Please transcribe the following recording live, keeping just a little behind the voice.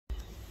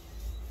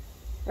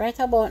Right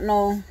about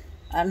now,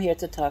 I'm here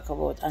to talk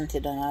about Aunty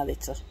Donna a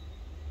little.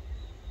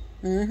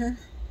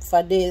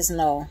 For days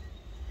now,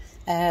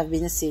 I have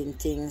been seeing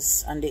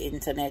things on the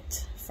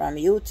internet, from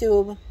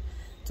YouTube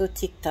to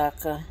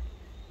TikTok,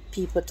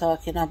 people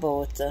talking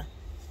about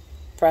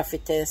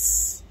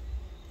prophetess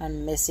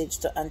and message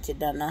to Aunty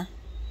Donna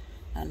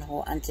and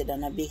how Aunty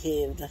Donna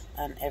behaved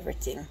and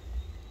everything.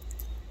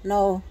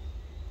 Now,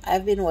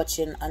 I've been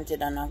watching Aunty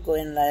Donna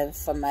going live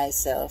for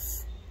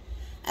myself,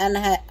 and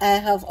I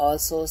have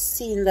also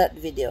seen that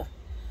video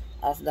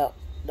of that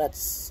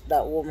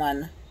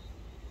woman,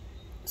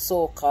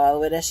 so-called.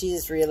 Whether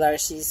she's real or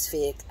she's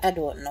fake, I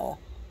don't know.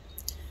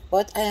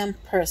 But I am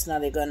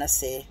personally gonna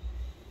say,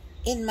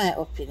 in my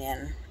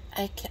opinion,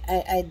 I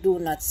do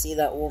not see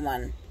that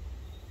woman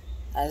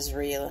as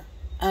real.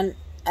 And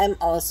I'm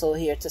also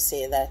here to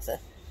say that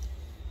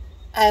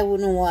I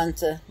wouldn't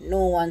want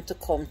no one to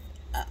come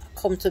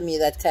to me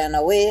that kind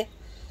of way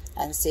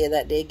and say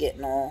that they get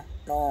no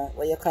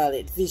what you call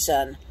it,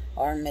 vision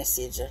or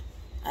message,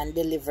 and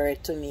deliver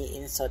it to me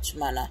in such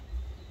manner.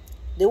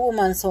 The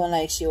woman sounded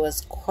like she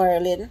was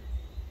quarreling.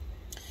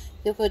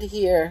 You could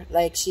hear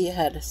like she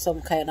had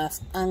some kind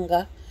of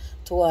anger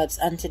towards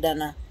Aunty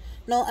Donna.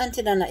 No,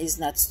 Aunty Donna is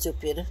not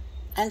stupid,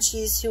 and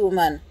she is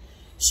human.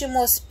 She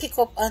must pick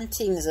up on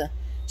things.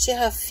 She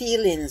have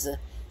feelings.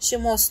 She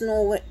must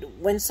know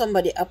when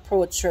somebody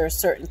approach her a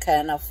certain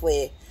kind of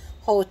way,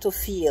 how to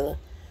feel.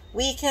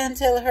 We can't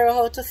tell her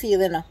how to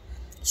feel, you know.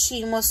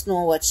 She must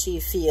know what she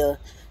feel,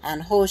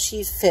 and how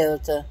she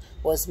felt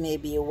was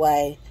maybe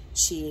why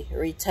she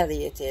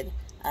retaliated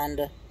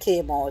and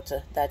came out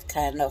that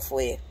kind of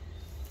way.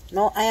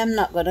 No, I am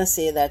not going to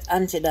say that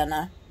Aunty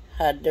Donna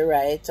had the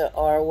right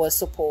or was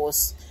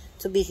supposed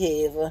to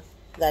behave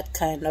that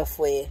kind of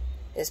way,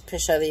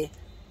 especially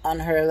on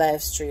her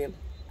live stream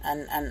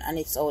and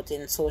it's out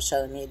in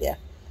social media.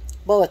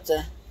 But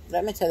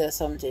let me tell you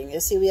something. You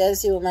see, we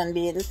as human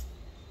beings,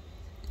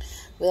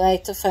 we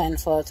like to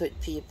find fault with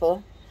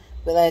people.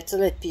 We like to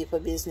let people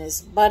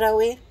business bother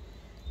we,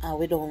 and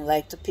we don't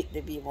like to pick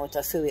the beam out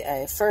of our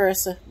eye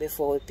first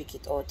before we pick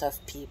it out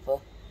of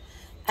people.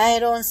 I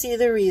don't see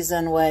the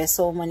reason why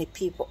so many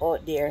people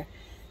out there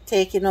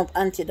taking up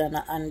Aunty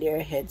Donna on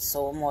their head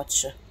so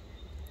much.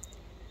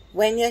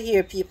 When you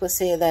hear people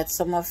say that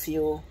some of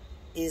you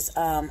is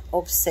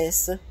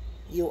obsessed,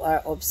 you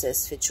are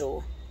obsessed for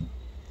true.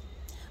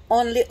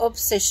 Only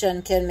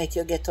obsession can make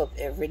you get up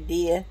every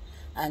day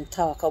and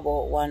talk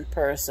about one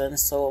person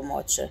so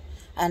much,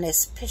 and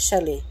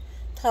especially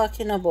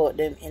talking about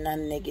them in a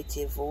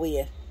negative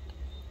way.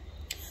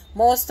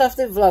 Most of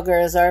the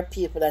vloggers are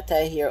people that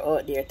I hear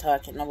out there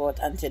talking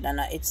about Aunty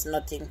Donna, it's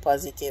nothing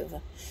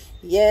positive.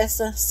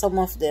 Yes, some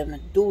of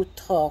them do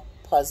talk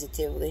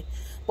positively,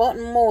 but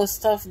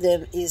most of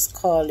them is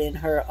calling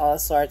her all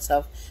sorts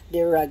of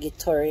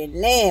derogatory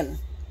name.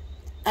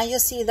 And you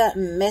see that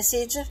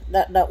message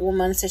that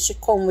woman said she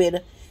come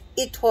with,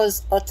 it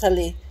was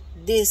utterly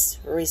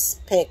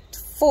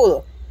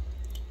disrespectful.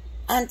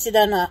 Aunty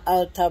Donna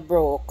altar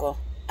broke.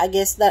 I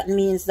guess that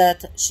means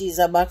that she's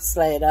a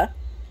backslider,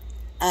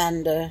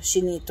 and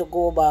she need to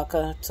go back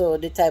to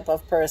the type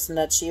of person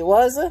that she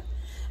was.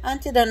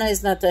 Aunty Donna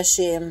is not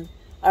ashamed,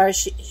 or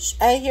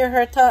I hear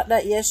her talk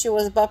that yes, she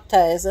was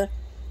baptized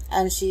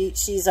and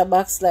she's a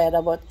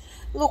backslider, but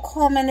look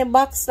how many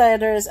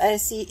backsliders I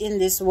see in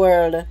this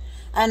world,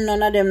 and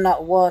none of them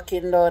not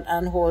walking down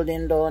and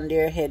holding down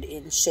their head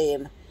in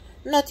shame.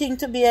 Nothing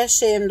to be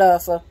ashamed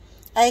of.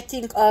 I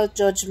think all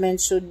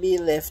judgment should be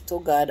left to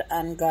God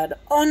and God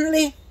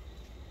only.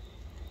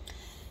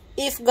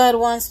 If God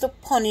wants to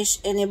punish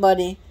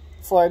anybody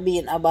for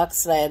being a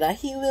backslider,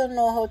 He will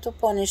know how to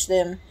punish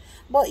them.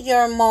 But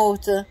your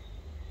mouth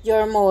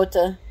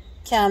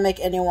can't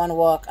make anyone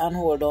walk and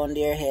hold on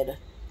their head.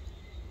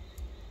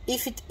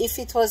 If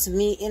it was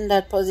me in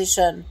that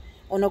position,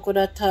 I could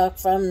have talked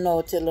from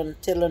now till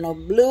no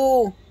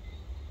blue.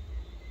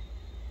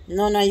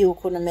 None of you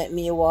couldn't make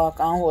me walk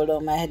and hold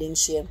on my head in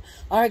shame,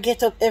 or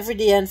get up every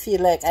day and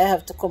feel like I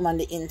have to come on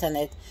the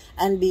internet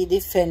and be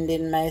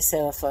defending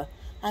myself.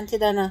 Aunty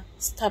Donna,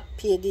 stop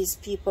pay these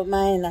people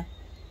mind.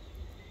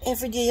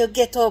 Every day you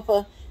get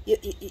up,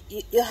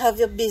 you have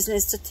your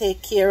business to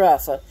take care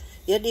of.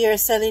 You're there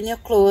selling your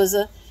clothes,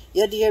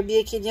 you're there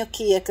baking your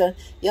cake.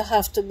 You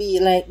have to be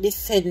like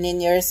defending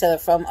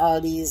yourself from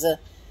all these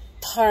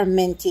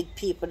tormented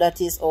people that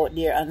is out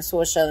there on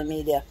social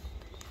media.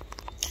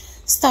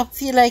 Stop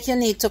feel like you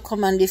need to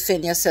come and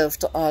defend yourself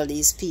to all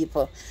these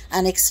people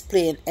and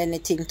explain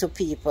anything to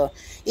people.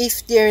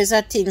 If there is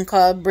a thing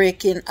called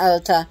breaking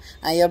altar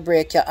and you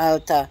break your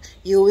altar,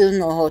 you will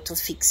know how to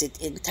fix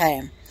it in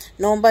time.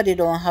 Nobody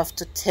don't have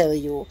to tell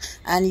you,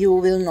 and you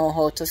will know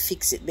how to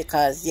fix it,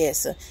 because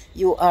yes,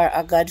 you are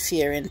a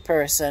God-fearing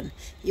person.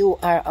 You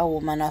are a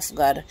woman of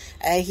God.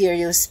 I hear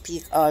you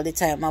speak all the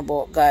time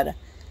about God,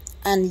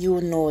 and you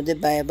know the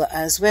Bible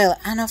as well,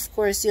 and of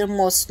course you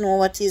must know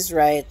what is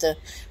right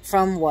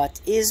from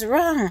what is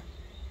wrong.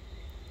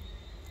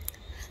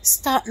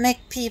 Stop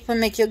make people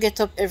make you get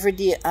up every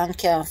day and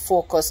can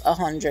focus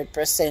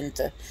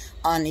 100%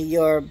 on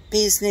your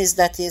business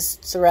that is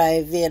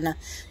thriving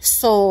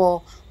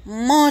so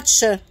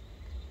much.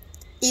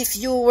 If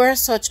you were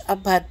such a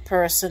bad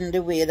person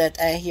the way that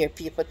I hear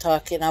people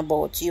talking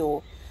about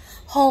you,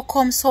 how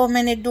come so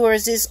many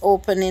doors is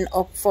opening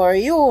up for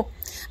you,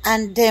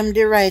 and them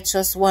the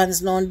righteous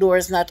ones, no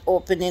doors not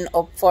opening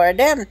up for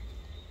them?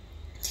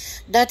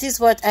 That is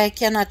what I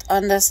cannot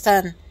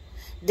understand.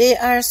 They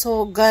are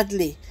so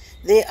godly.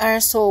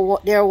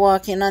 They're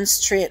walking on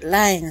straight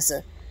lines.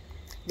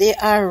 They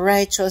are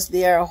righteous.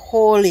 They are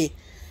holy.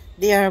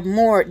 They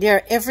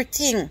are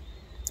everything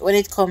when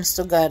it comes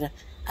to God,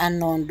 and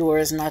no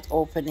doors not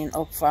opening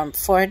up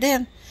for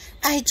them.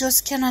 I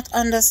just cannot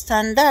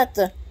understand that.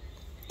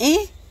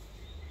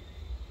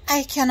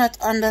 I cannot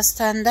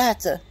understand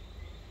that.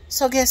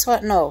 So guess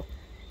what now?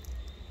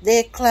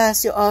 They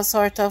class you all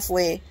sort of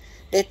way.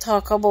 They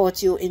talk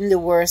about you in the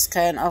worst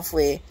kind of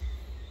way.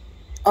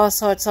 All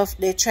sorts of,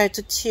 they try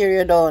to tear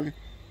you down.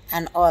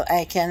 And all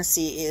I can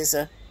see is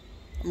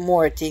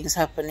more things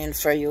happening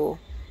for you,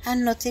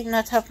 and nothing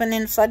not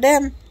happening for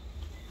them.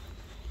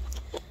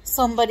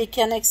 Somebody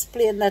can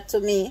explain that to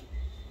me.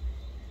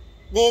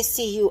 They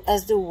see you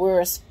as the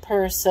worst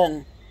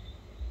person,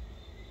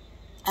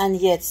 and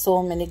yet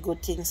so many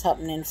good things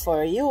happening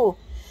for you.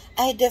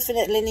 I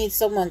definitely need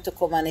someone to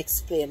come and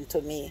explain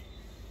to me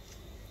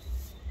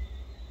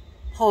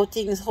how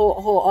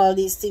all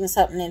these things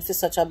happening for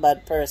such a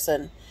bad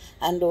person,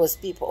 and those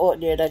people out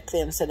there that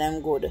claim to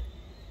them good,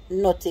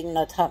 nothing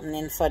not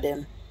happening for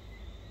them.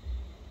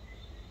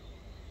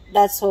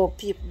 That's how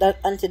people, that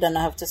Aunty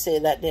Donna have to say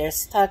that they're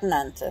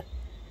stagnant,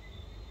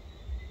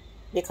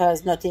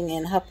 because nothing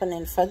ain't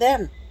happening for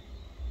them.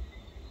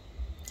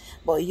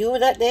 But you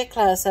that they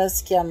class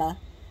as scammer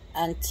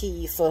and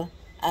thief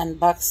and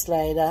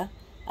backslider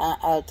and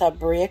altar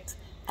break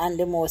and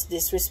the most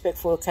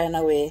disrespectful kind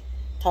of way,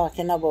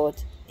 talking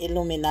about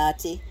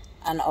Illuminati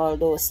and all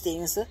those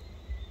things,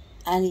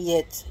 and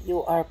yet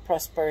you are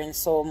prospering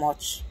so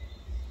much.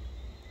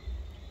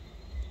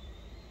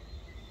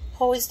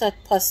 How is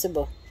that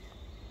possible?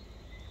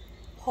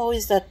 How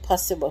is that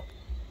possible?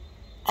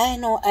 I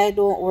know I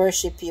don't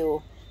worship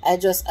you. I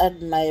just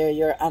admire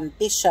your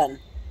ambition.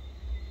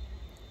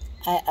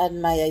 I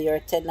admire your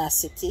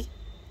tenacity.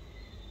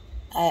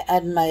 I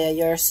admire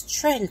your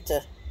strength.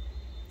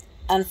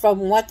 And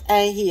from what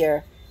I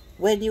hear,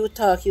 when you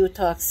talk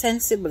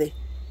sensibly.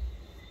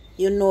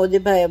 You know the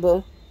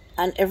Bible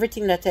and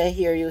everything that I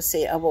hear you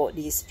say about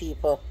these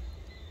people.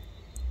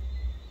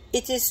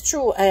 It is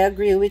true, I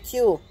agree with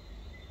you.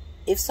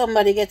 If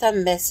somebody get a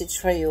message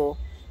for you,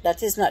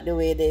 that is not the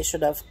way they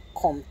should have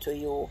come to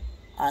you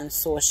on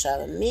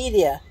social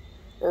media.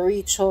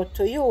 Reach out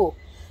to you.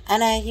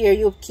 And I hear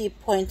you keep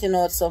pointing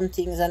out some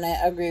things, and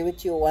I agree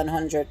with you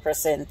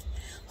 100%.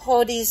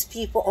 How these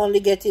people only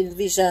getting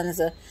visions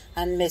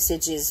and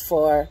messages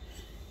for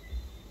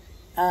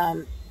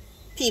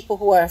people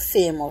who are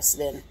famous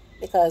then.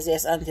 Because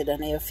yes, Aunty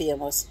Donna, you're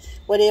famous,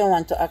 whether you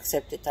want to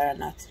accept it or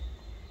not.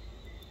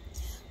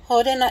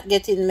 How they not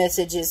getting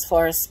messages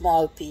for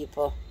small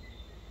people,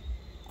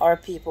 or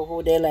people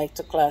who they like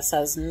to class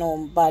as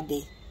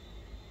nobody?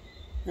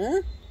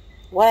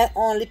 Why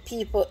only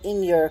people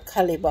in your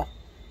caliber,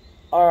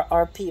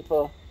 or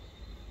people,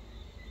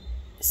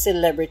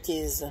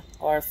 celebrities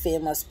or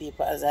famous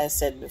people, as I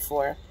said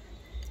before?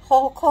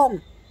 How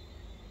come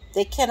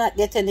they cannot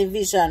get any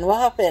vision?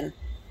 What happened?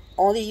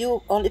 Only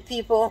you, only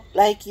people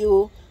like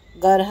you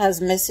God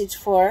has message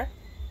for?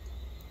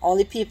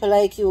 Only people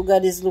like you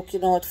God is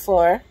looking out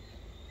for?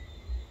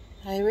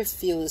 I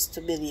refuse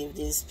to believe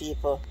these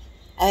people.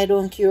 I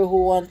don't care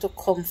who want to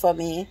come for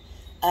me.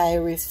 I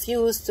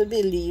refuse to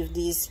believe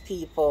these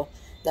people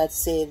that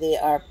say they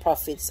are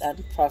prophets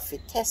and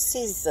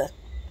prophetesses.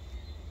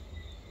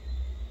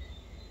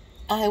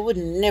 I would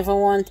never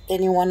want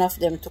any one of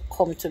them to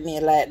come to me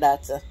like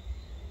that.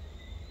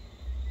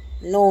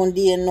 No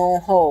day, no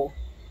how.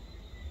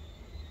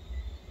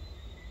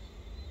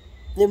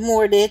 The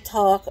more they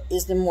talk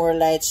is the more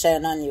light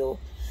shine on you.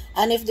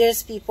 And if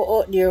there's people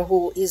out there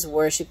who is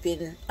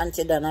worshipping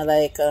Aunty Donna,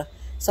 like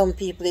some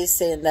people is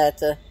saying that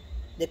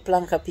the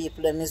planka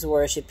people them is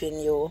worshipping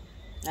you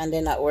and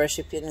they're not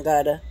worshipping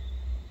God,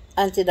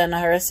 Aunty Donna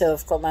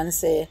herself come and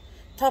say,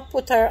 "Stop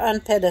put her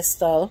on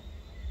pedestal.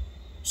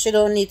 She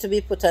don't need to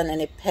be put on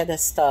any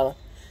pedestal.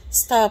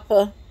 Stop,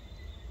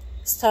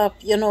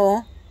 you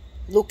know,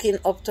 looking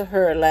up to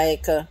her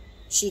like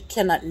she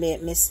cannot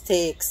make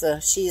mistakes.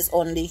 She is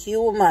only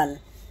human.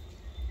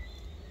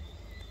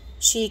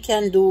 She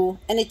can do,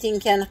 anything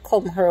can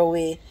come her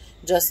way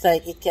just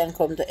like it can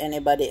come to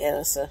anybody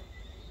else."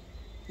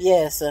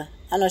 Yes,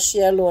 I know she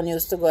alone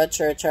used to go to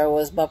church or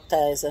was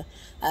baptized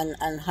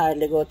and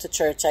hardly go to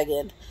church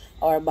again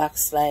or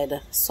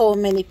backslide. So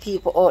many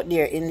people out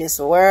there in this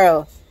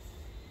world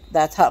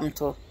that happen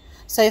to.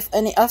 So if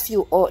any of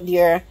you out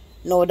there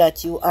know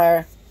that you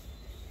are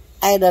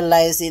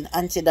idolizing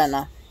Aunty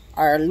Donna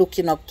or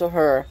looking up to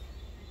her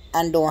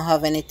and don't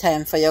have any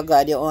time for your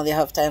God, you only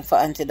have time for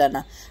Aunty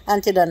Donna.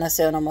 Aunty Donna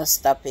say you must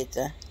stop it.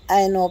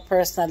 I know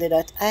personally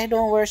that I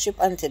don't worship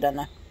Aunty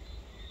Donna.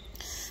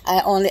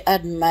 I only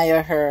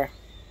admire her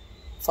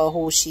for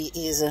who she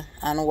is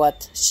and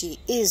what she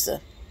is,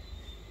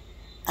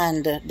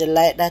 and the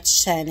light that's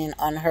shining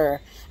on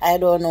her. I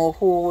don't know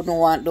who wouldn't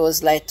want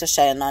those lights to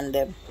shine on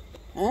them.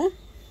 Who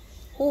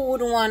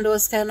wouldn't want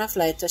those kind of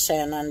light to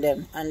shine on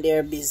them and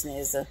their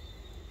business?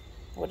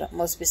 Well, that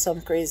must be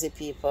some crazy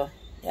people,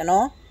 you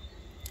know.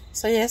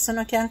 So yes,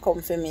 you can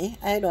come for me.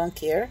 I don't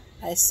care.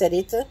 I said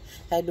it.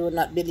 I do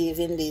not believe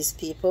in these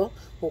people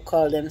who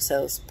call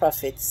themselves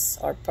prophets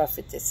or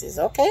prophetesses,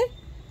 okay?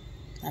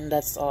 And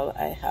that's all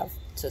I have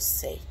to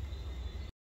say.